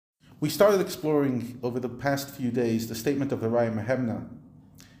We started exploring over the past few days the statement of the Raya Mehemna.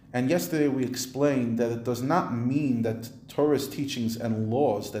 And yesterday we explained that it does not mean that Torah's teachings and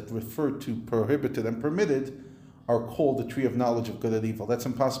laws that refer to prohibited and permitted are called the tree of knowledge of good and evil. That's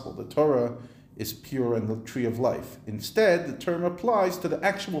impossible. The Torah is pure and the tree of life. Instead, the term applies to the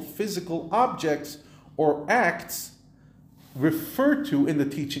actual physical objects or acts referred to in the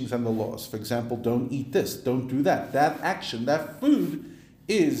teachings and the laws. For example, don't eat this, don't do that. That action, that food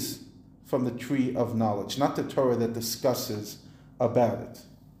is from the tree of knowledge, not the Torah that discusses about it.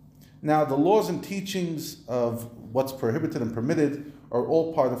 Now, the laws and teachings of what's prohibited and permitted are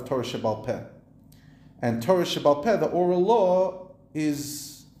all part of Torah Shebal Peh. And Torah Shebal Peh, the oral law,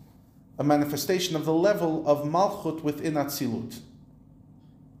 is a manifestation of the level of Malchut within Atzilut.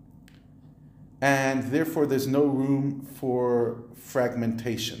 And therefore there's no room for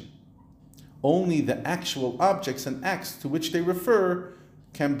fragmentation. Only the actual objects and acts to which they refer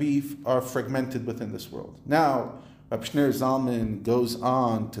are fragmented within this world. Now, Rabbi Shneur Zalman goes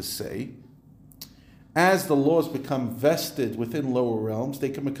on to say, as the laws become vested within lower realms, they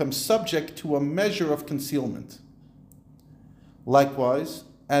can become subject to a measure of concealment. Likewise,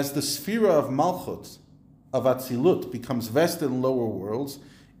 as the Sphira of Malchut, of Atzilut, becomes vested in lower worlds,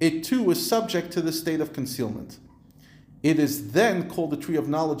 it too is subject to the state of concealment. It is then called the tree of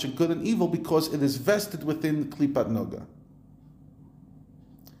knowledge of good and evil because it is vested within Klipat Noga.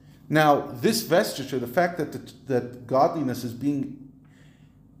 Now, this vesture, the fact that godliness is being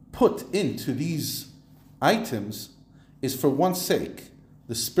put into these items, is for one sake,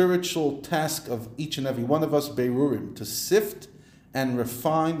 the spiritual task of each and every one of us, Beirurim, to sift and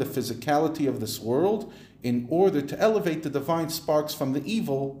refine the physicality of this world in order to elevate the divine sparks from the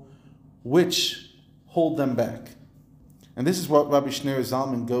evil which hold them back. And this is what Rabbi Shneur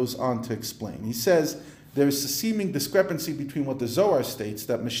Zalman goes on to explain. He says, there is a seeming discrepancy between what the Zohar states,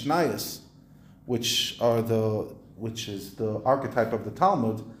 that Mishnayos, which is the archetype of the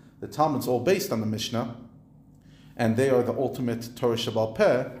Talmud's all based on the Mishnah, and they are the ultimate Torah Shebal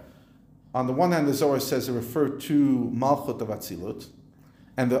Peh. On the one hand, the Zohar says they refer to Malchut of Atzilut,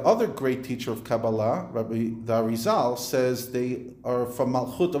 and the other great teacher of Kabbalah, Rabbi Arizal, says they are from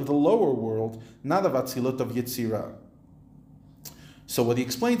Malchut of the lower world, not of Atzilut of Yetzirah. So what he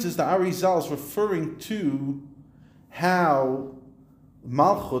explains is that Arizal is referring to how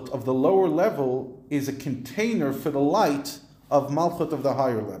Malchut of the lower level is a container for the light of Malchut of the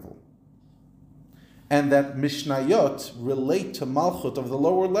higher level. And that Mishnayot relate to Malchut of the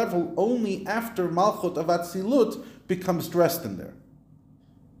lower level only after Malchut of Atzilut becomes dressed in there.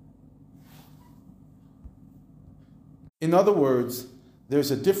 In other words,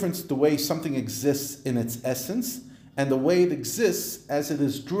 there's a difference the way something exists in its essence and the way it exists as it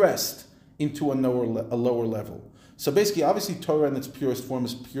is dressed into a lower level. So basically, obviously, Torah in its purest form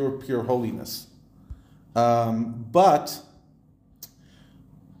is pure holiness. But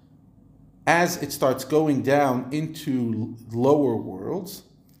as it starts going down into lower worlds,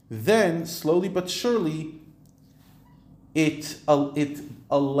 then slowly but surely it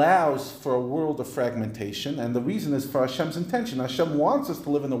allows for a world of fragmentation. And the reason is for Hashem's intention. Hashem wants us to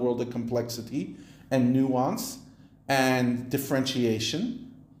live in a world of complexity and nuance and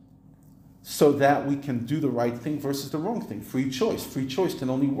differentiation, so that we can do the right thing versus the wrong thing. Free choice. Free choice can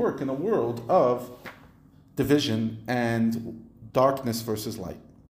only work in a world of division and darkness versus light.